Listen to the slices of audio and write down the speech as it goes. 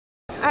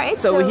All right.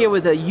 So we're here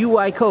with the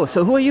UICO.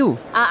 So who are you?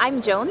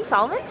 I'm Joan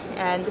Solomon,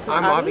 and this is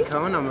I'm Avi. Avi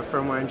Cohen. I'm a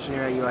firmware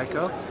engineer at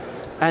UICO.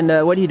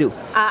 And what do you do?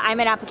 I'm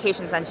an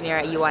applications engineer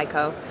at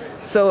UICO.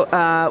 So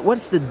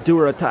what's the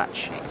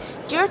duraTOUCH?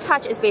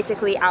 duraTOUCH is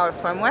basically our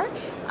firmware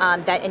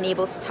that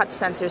enables touch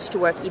sensors to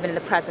work even in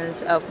the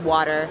presence of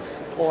water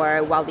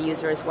or while the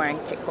user is wearing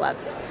thick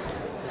gloves.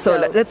 So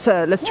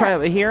let's try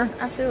over here.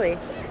 Absolutely.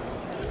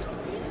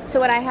 So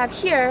what I have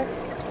here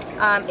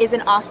is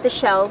an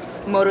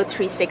off-the-shelf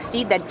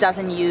Moto360 that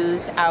doesn't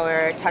use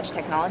our touch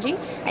technology,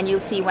 and you'll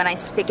see when I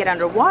stick it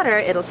underwater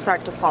it'll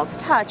start to false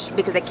touch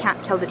because I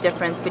can't tell the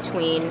difference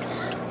between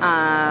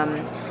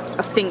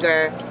a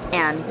finger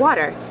and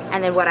water.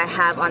 And then what I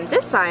have on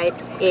this side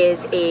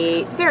is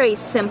a very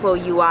simple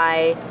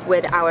UI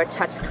with our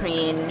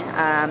touchscreen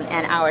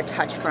and our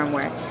touch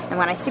firmware. And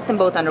when I stick them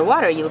both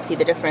underwater, you'll see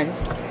the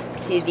difference.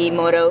 See the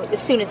Moto,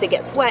 as soon as it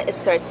gets wet, it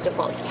starts to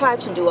false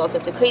touch and do all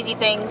sorts of crazy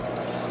things.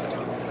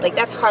 Like,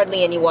 that's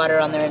hardly any water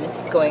on there and it's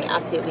going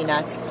absolutely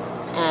nuts.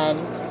 And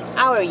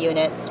our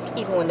unit,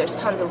 even when there's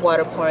tons of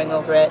water pouring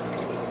over it,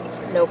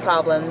 no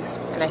problems,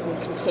 and I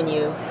can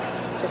continue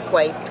to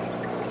swipe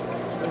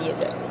and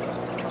use it.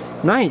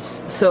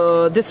 Nice.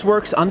 So this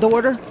works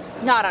underwater?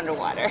 Not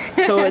underwater.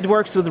 So it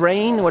works with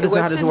rain? How does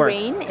it work?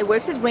 It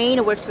works with rain,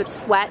 it works with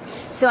sweat.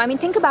 So I mean,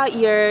 think about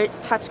your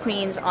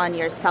touchscreens on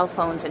your cell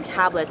phones and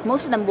tablets.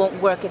 Most of them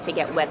won't work if they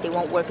get wet. They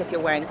won't work if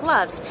you're wearing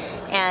gloves.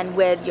 And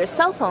with your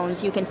cell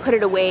phones, you can put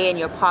it away in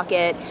your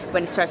pocket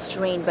when it starts to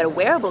rain, but a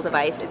wearable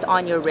device, it's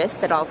on your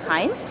wrist at all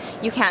times.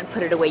 You can't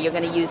put it away. You're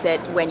going to use it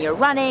when you're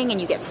running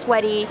and you get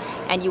sweaty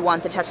and you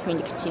want the touchscreen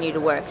to continue to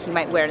work. You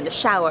might wear it in the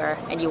shower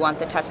and you want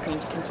the touchscreen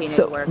to continue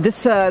to work.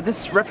 So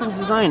this reference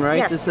design, right?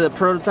 Yes. This is a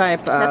prototype.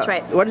 That's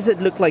right. What does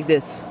it look like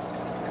this?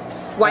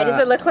 Why does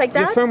it look like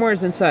that? The firmware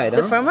is inside,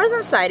 The firmware is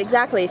inside,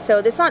 exactly.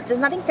 So there's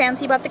nothing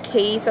fancy about the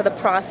case or the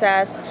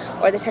process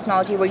or the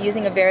technology. We're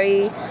using a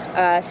very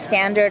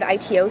standard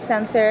ITO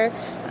sensor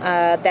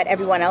that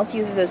everyone else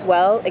uses as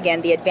well.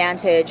 Again, the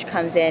advantage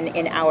comes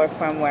in our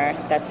firmware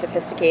that's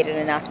sophisticated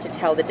enough to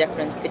tell the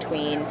difference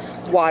between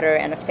water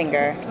and a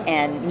finger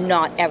and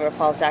not ever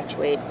false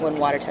actuate when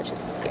water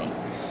touches the screen.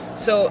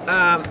 So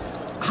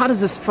how does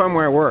this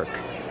firmware work?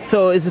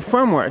 So is the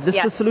firmware, this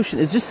is the solution,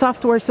 is this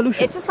software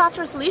solution? It's a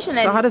software solution.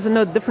 So how does it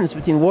know the difference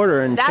between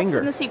water and finger? That's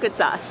in the secret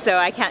sauce, so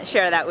I can't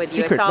share that with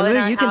you. Secret. It's all in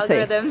our you can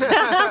algorithms.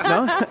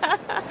 No?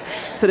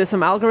 So there's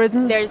some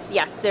algorithms?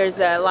 There's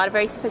a lot of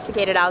very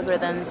sophisticated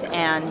algorithms,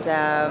 and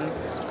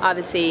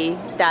obviously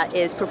that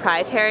is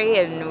proprietary,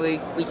 and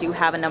we do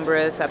have a number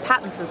of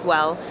patents as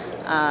well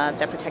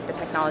that protect the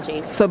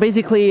technology. So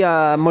basically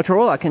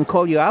Motorola can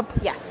call you up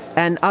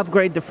and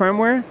upgrade the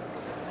firmware?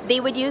 They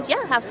would use,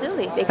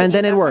 absolutely. They could and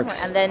then use it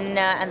works. And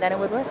then it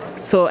would work.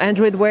 So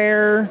Android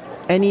Wear,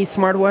 any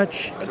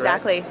smartwatch?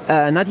 Exactly.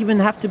 Not even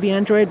have to be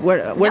Android?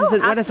 What does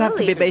it have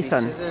to be based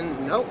on?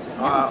 Nope.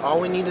 All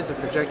we need is a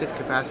projective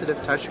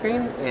capacitive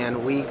touchscreen,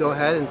 and we go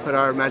ahead and put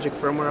our magic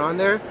firmware on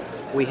there.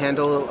 We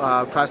handle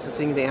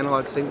processing the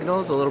analog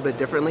signals a little bit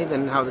differently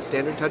than how the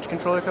standard touch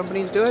controller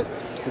companies do it.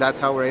 And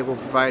that's how we're able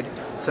to provide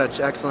such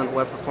excellent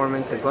web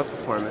performance and glove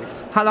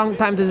performance. How long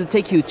time does it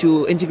take you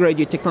to integrate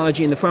your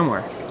technology in the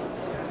firmware?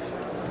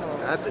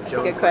 That's a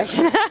joke. Good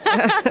question.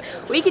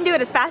 We can do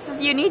it as fast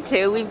as you need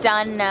to. We've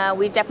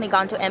definitely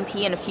gone to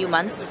MP in a few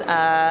months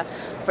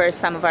for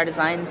some of our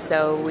designs,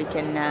 so we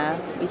can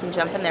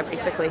jump in there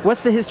pretty quickly.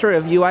 What's the history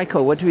of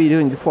UICO? What were you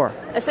doing before?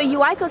 So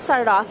UICO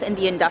started off in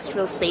the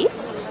industrial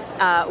space,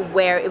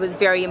 where it was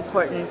very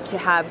important to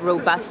have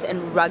robust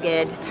and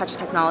rugged touch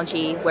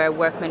technology, where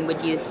workmen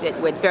would use it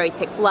with very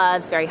thick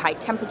gloves, very high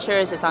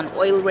temperatures. It's on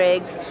oil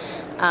rigs.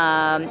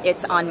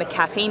 It's on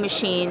McCafe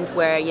machines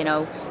where,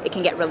 it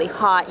can get really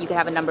hot. You can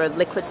have a number of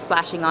liquids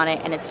splashing on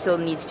it, and it still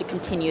needs to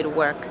continue to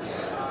work.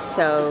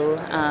 So,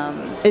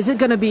 is it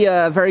going to be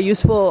very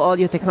useful, all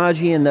your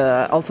technology, in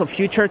the also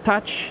future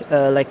touch,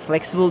 like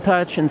flexible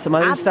touch and some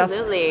other stuff?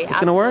 Absolutely. It's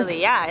going to work?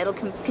 Yeah, it'll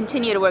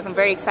continue to work. I'm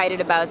very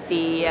excited about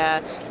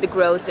the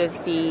growth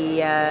of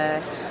the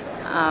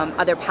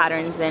other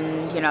patterns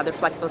and other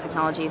flexible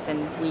technologies,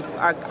 and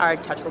our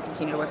touch will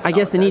continue to work. I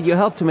guess they need your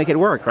help to make it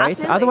work, right?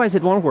 Absolutely. Otherwise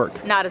it won't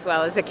work. Not as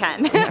well as it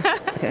can. Yeah.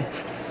 Okay.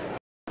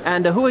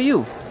 And who are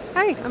you?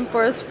 Hi, I'm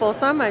Forrest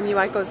Folsom. I'm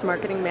UICO's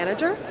marketing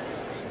manager.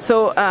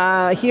 So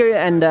here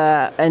and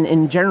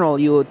in general,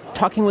 you're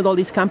talking with all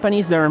these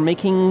companies that are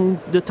making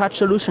the touch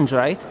solutions,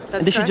 right? That's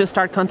and they should correct. just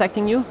start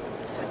contacting you?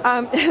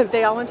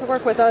 They all want to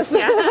work with us.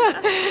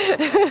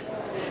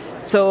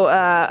 So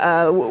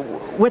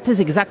what is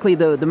exactly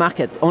the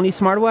market? Only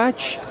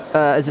smartwatch?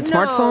 Is it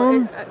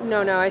smartphone?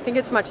 No, I think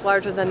it's much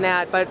larger than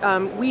that. But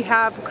we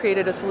have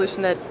created a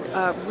solution that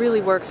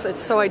really works.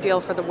 It's so ideal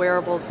for the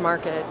wearables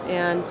market.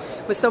 And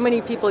with so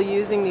many people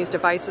using these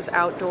devices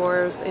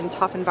outdoors in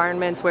tough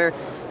environments where,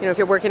 if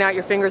you're working out,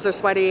 your fingers are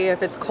sweaty,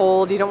 if it's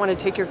cold, you don't want to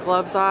take your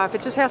gloves off.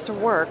 It just has to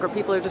work, or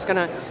people are just going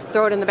to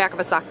throw it in the back of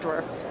a sock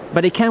drawer.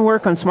 But it can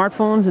work on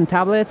smartphones and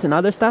tablets and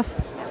other stuff?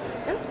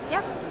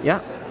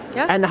 Yeah.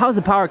 Yeah. And how's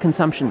the power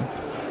consumption?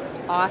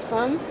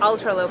 awesome.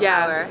 Ultra low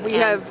power.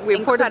 We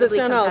ported this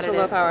down to ultra competitive.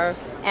 low power.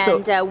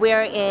 And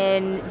we're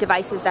in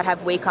devices that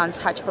have Wacom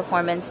touch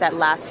performance that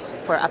last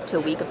for up to a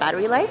week of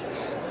battery life.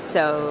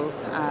 So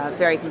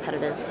very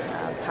competitive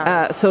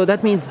power. So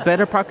that means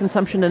better power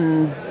consumption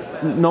than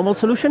normal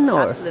solution?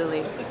 Or?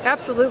 Absolutely.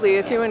 Absolutely.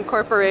 If you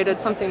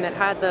incorporated something that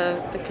had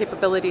the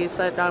capabilities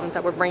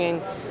that we're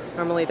bringing,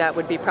 normally that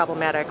would be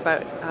problematic.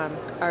 But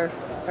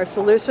our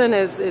solution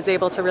is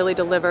able to really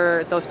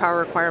deliver those power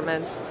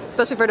requirements,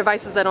 especially for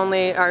devices that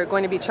only are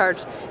going to be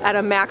charged at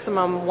a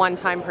maximum one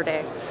time per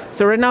day.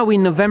 So right now we're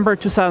in November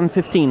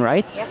 2015,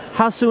 right? Yes.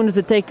 How soon does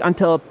it take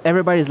until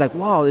everybody's like,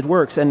 wow, it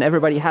works, and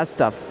everybody has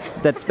stuff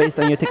that's based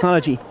on your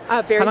technology?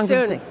 Very How long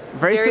soon. does it take?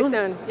 Very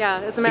soon?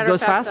 Yeah. As a matter It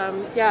goes of fact, fast?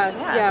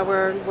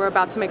 we're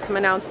about to make some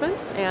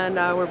announcements, and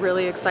we're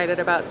really excited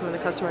about some of the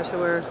customers who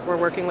we're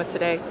working with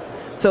today.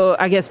 So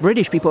I guess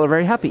British people are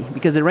very happy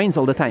because it rains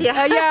all the time. We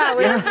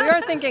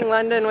were thinking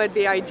London would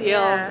be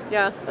ideal.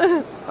 Yeah.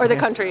 Or the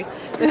country,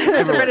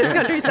 the British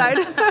countryside.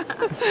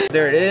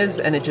 There it is,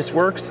 and it just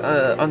works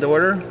on the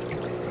order.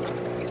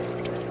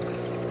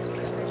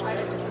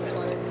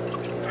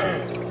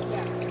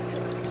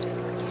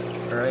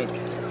 All right.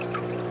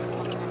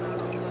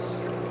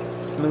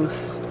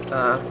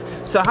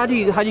 Smooth. So how do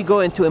you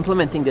go into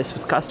implementing this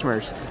with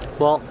customers?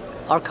 Well,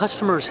 our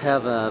customers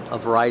have a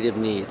variety of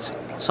needs.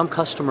 Some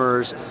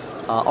customers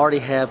already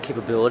have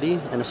capability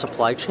and a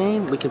supply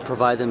chain. We can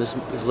provide them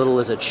as little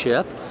as a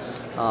chip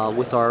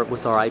with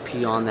our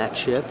IP on that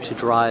chip to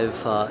drive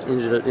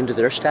into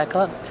their stack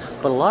up.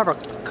 But a lot of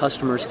our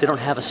customers, they don't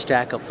have a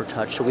stack up for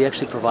touch, so we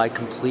actually provide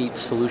complete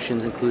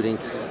solutions, including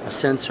a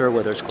sensor,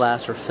 whether it's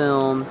glass or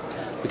film.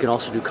 We can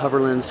also do cover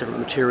lens, different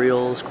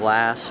materials,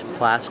 glass,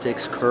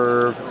 plastics,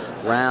 curve,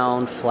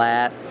 round,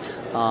 flat.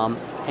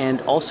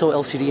 And also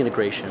LCD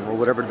integration, or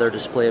whatever their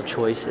display of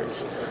choice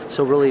is.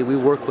 So really, we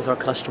work with our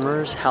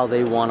customers how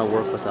they want to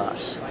work with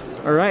us.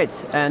 All right,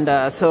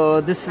 and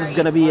so this is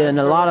going to be in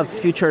a lot of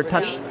future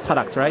touch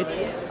products, right?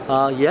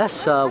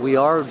 Yes, we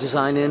are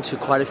designed into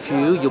quite a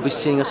few. You'll be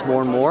seeing us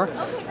more and more.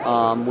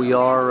 We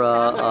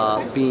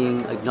are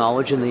being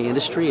acknowledged in the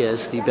industry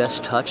as the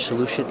best touch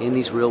solution in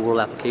these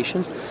real-world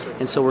applications,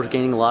 and so we're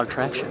gaining a lot of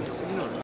traction.